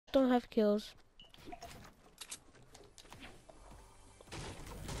don't have kills.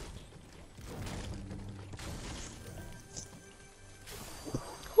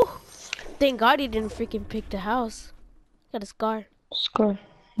 Whew. Thank God he didn't freaking pick the house. Got a scar. Scar.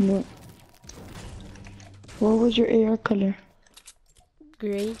 No. What was your AR color?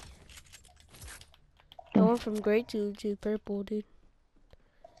 Gray. I went from gray to purple, dude.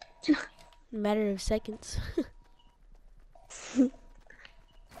 Matter of seconds.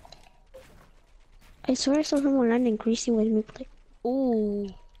 I swear I saw someone landing greasy with me. Like, Ooh.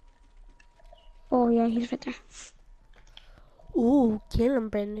 oh yeah, he's right there. Ooh, kill him,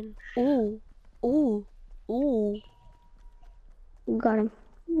 Brendan. Ooh. Ooh. Ooh. Got him.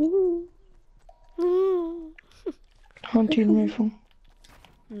 Mm. Hunting rifle.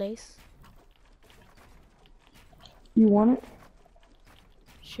 Nice. You want it?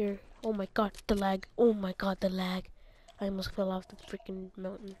 Sure. Oh my god, the lag. Oh my god, the lag. I almost fell off the freaking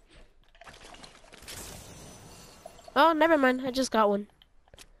mountain. Oh, never mind. I just got one.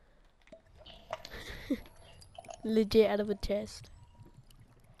 Legit out of a chest.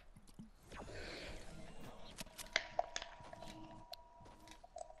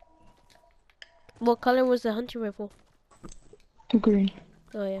 What color was the hunting rifle? Green.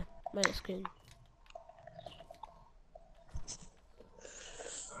 Oh yeah, mine is green.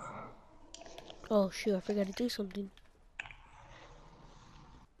 Oh shoot, I forgot to do something.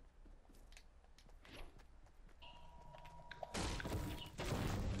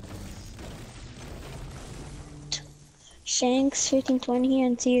 Shanks 1520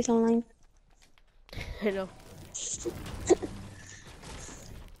 and see it online. I know.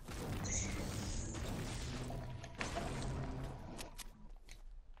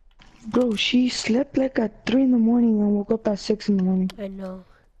 Bro, she slept like at 3 in the morning and woke up at 6 in the morning. I know.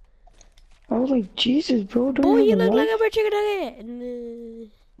 I was like, Jesus, bro, don't Boy, you you have a look like life? a bird chicken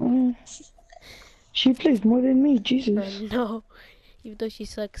nugget. She plays more than me, I Jesus. know. Even though she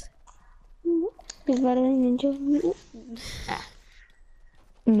sucks. He's better than Ninja.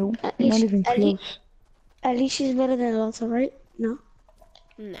 No, not even close. At least she's better than Elsa, right? No?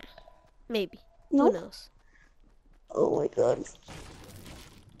 Nah. Maybe. No? Who knows? Oh my god.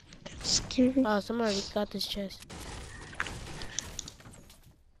 That's scary. Oh, someone already got this chest.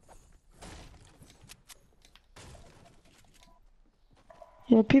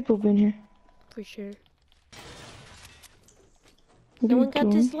 Yeah, people been here. For sure. What No are you one got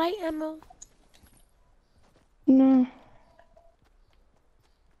doing? this light ammo? No.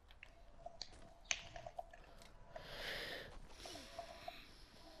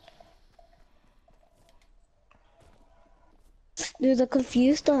 Dude, the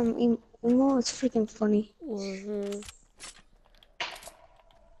confused emo is freaking funny.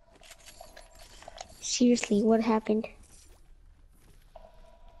 Seriously, what happened?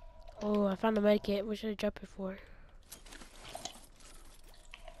 Oh, I found a medkit. What should I drop it for?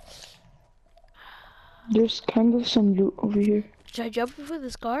 There's kind of some loot over here. Should I drop it for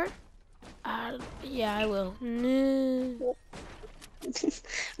the scar? Yeah, I will. No. I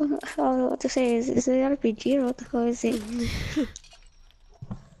don't know what to say. Is it RPG or what the hell is it?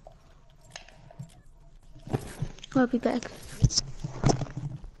 I'll be back.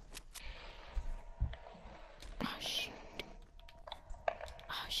 Oh, shoot.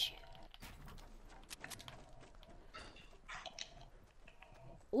 Oh, shoot.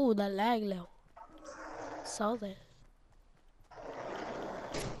 Ooh, that lag low. Saw that.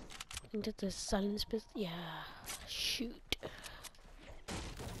 Into the silence bit. Yeah. Shoot.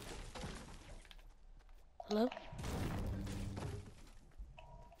 Hello?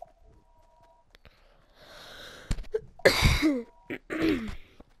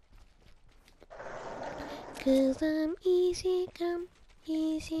 Cause I'm easy come,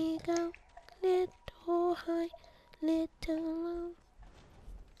 little high, little low.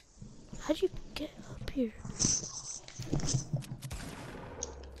 How'd you get up here?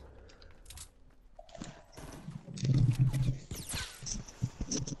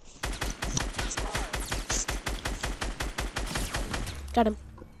 Got him.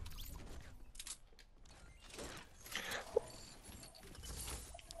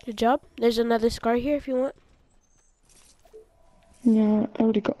 Good job. There's another scar here if you want. Yeah, I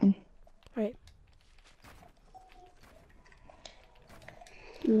already got one. Alright.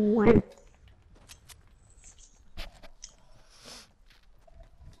 One.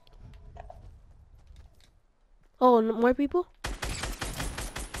 Oh, more people?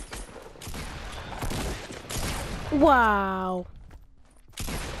 Wow.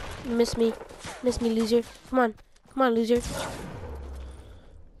 Miss me. Miss me, loser. Come on. Come on, loser.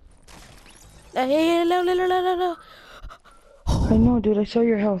 Hey, no. I know, dude. I saw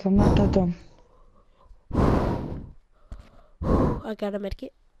your health. I'm not that dumb. I got a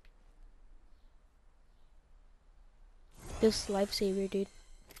medkit. This lifesaver, dude.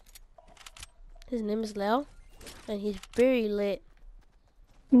 His name is Leo, and he's very lit.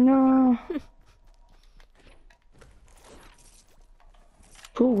 No.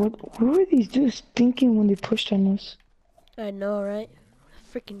 Bro, what were these dudes thinking when they pushed on us? I know, right?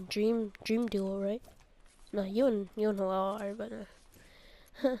 Freaking dream duo, right? No, you don't know how hard, but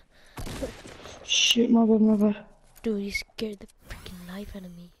Shit, my bad, my bad. dude, he scared the freaking life out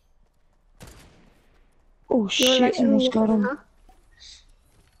of me. Oh You shit, live streaming almost got yesterday, him.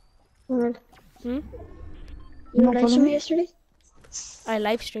 huh? Alright. Hmm? You No, live follow streaming me? yesterday? I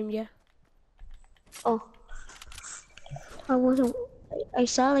live streamed, yeah. Oh. I wasn't. I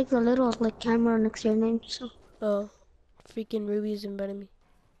saw like the little like camera next to your name, so. Oh, freaking Ruby's invited me.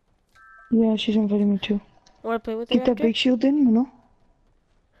 Yeah, she's inviting me too. Wanna play with her Get that after? big shield in, you know?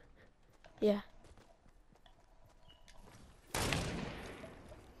 Yeah.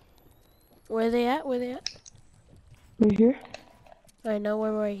 Where they at? Where they at? Right here. I know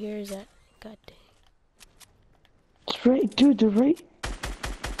where right here is at. God dang. It's right, dude, they're right.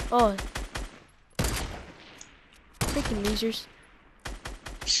 Oh. Freaking losers.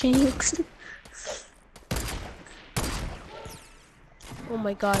 Shanks. Oh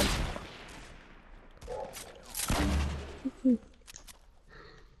my god.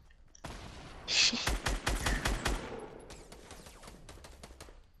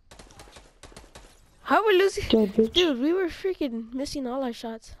 How are we losing? Dead bitch. Dude, we were freaking missing all our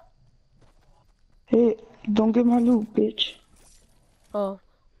shots. Hey, don't get my loot, bitch. Oh,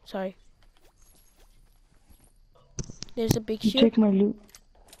 sorry. There's a big You shield. take my loot.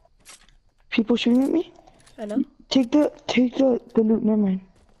 People shooting at me? I know. Take the loot, never mind.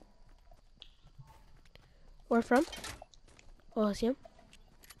 Where from? Oh, I see him.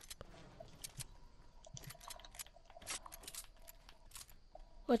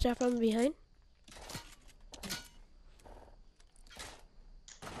 Watch out from behind.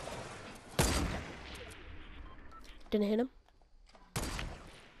 Didn't hit him.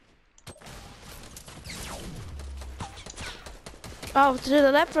 Oh, to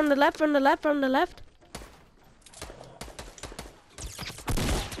the left, from the left, from the left, from the left.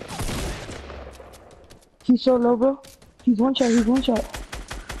 He's so low, bro. He's one shot, he's one shot.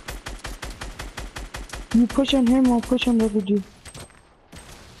 You push on him, I'll push on the other dude.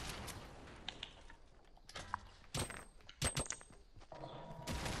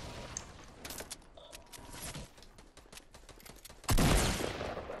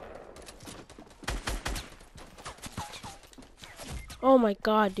 Oh my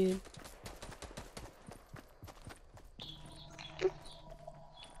god, dude.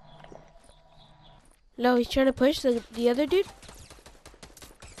 No, he's trying to push the other dude.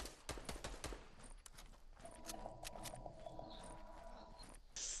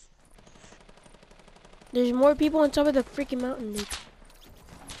 There's more people on top of the freaking mountain, dude.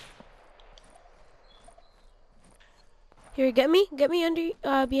 Here, get me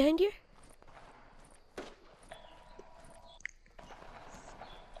under, behind here.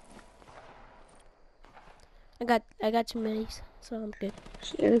 I got 2 minis, so I'm good.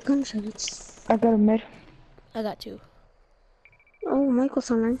 Here it comes. It's... I got a med. I got 2. Oh, Michael's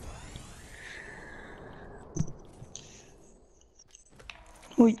online.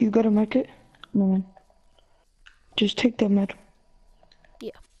 Wait, you got a med kit? No, man. Just take that med.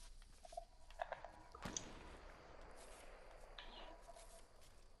 Yeah.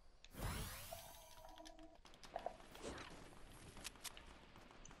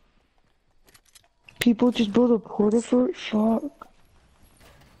 People just build a portal for it? Fuck.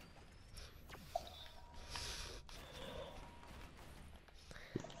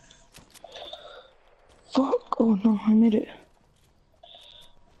 Fuck. Oh no, I made it.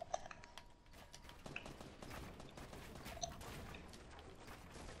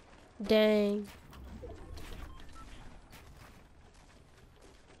 Dang.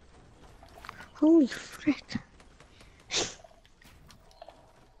 Holy frick.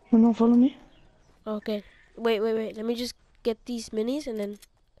 You wanna follow me? Okay. Wait. Let me just get these minis and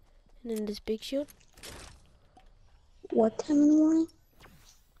then this big shield. What time in the morning?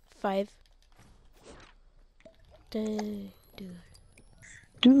 5. Dang, dude.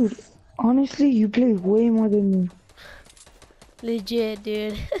 Dude, honestly, you play way more than me. Legit,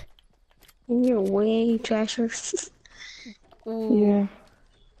 dude. And you're way trasher. Ooh. Yeah.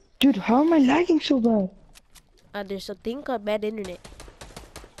 Dude, how am I lagging so bad? There's a thing called bad internet.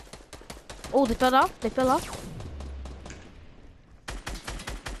 Oh, they fell off. They fell off.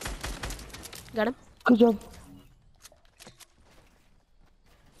 Got him. Good job.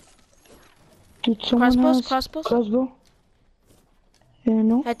 Dude, someone has Crossbows. crossbow. Yeah,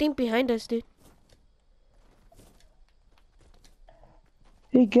 no. I think behind us, dude.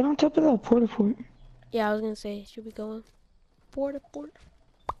 Hey, get on top of that porta fort. Yeah, I was gonna say, should we go in? Port.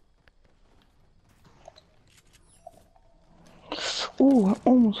 Ooh, I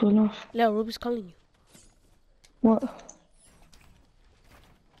almost fell off. Leo, Ruby's calling you. What?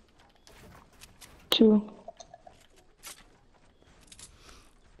 2.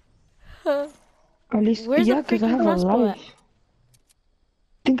 Huh. At least, Where's yeah, the because I freaking have a crossbow life. at?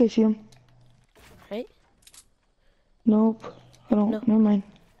 Think I see him. Right? Nope. I don't. No. Never mind.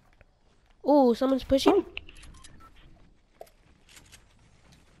 Oh, someone's pushing. Oh.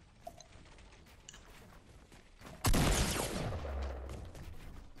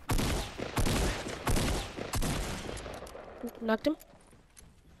 Knocked him.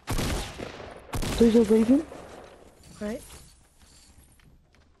 There's a raven. Right.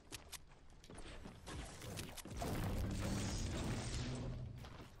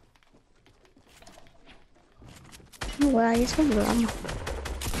 Where is the rum?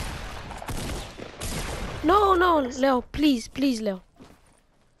 No, Leo, please, Leo.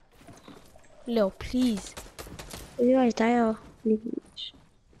 Leo, please. You guys die.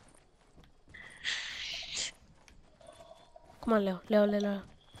 Come on, Leo.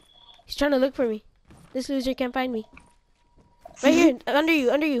 He's trying to look for me. This loser can't find me. Right here, under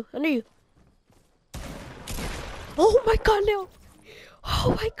you. Oh my god, Leo.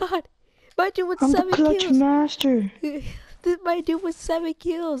 Oh my god. My dude with I'm the 7 clutch kills. master. My dude with 7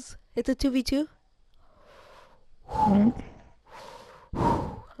 kills. It's a 2v2. Right.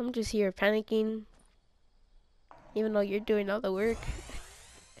 I'm just here panicking. Even though you're doing all the work.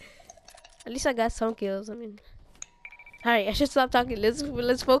 At least I got some kills. I mean, alright, I should stop talking.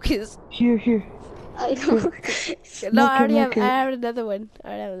 Let's focus. Here. I know. No, Make it. I have another one.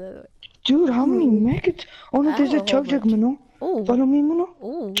 Dude, how many maggots? Oh no, I there's have a a chug whole jug, Mano. Ooh. Follow me, Mano.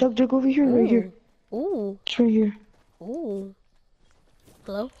 Ooh. Chug jug over here, right here. Ooh. It's right here. Ooh.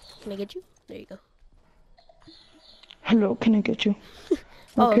 Hello? Can I get you? There you go. Hello, can I get you?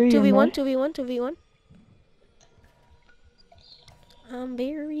 Oh, Okay, 2v1, 2v1. I'm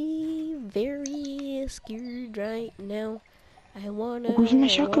very, very scared right now. I wanna Where's my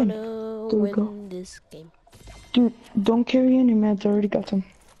shotgun? There we go. win this game. Dude, don't carry any meds. I already got some.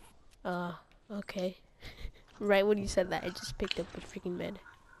 Okay. Right when you said that, I just picked up a freaking med.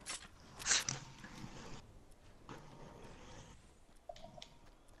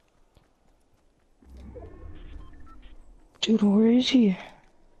 Dude, where is he?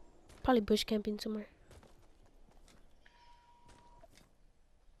 Probably bush camping somewhere.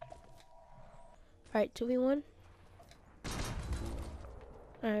 Alright, 2v1.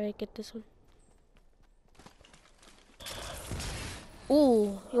 Alright, get this one.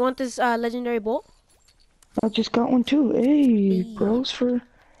 Ooh, you want this legendary bolt? I just got one too. Hey, Hey. bros for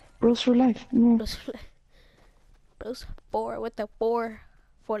life. No. Bros 4 with the 4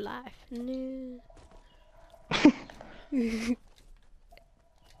 for life. No.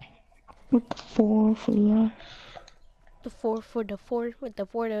 With the 4 for life. The 4 for the 4 with the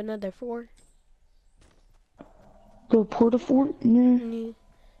 4 to another 4. The porta fort? No. No.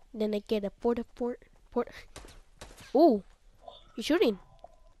 Then I get a porta fort. Ooh, you shooting?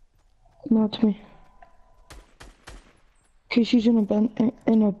 Not me. Okay, she's in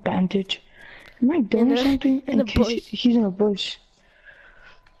a bandage. Am I dumb or something? in a bush. He's in a bush.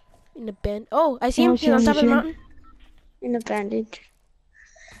 In the bend. Oh, I see Oh, him. He's on top of the mountain. In a bandage.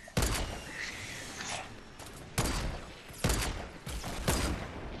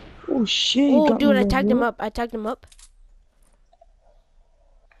 Oh shit! Oh, dude, I tagged him up.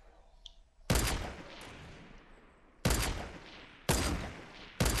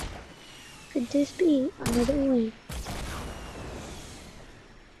 Could this be another way?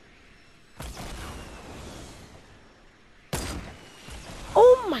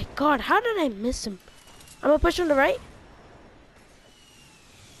 Oh my god, how did I miss him? I'm gonna push him to the right.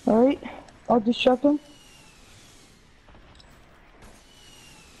 Alright, I'll distract him.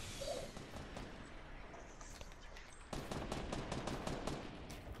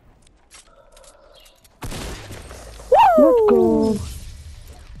 Let's go.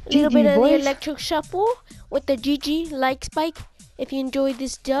 A little GG, bit of the boys. electric shuffle with the GG like spike. If you enjoyed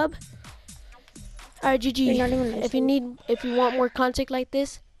this dub. Alright, GG. You're not even If you want more content like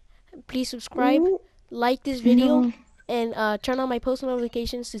this, please subscribe, like this video, and turn on my post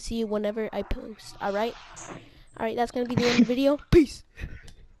notifications to see whenever I post. Alright, that's gonna be the end of the video. Peace.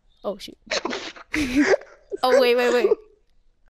 Oh shoot. Oh wait.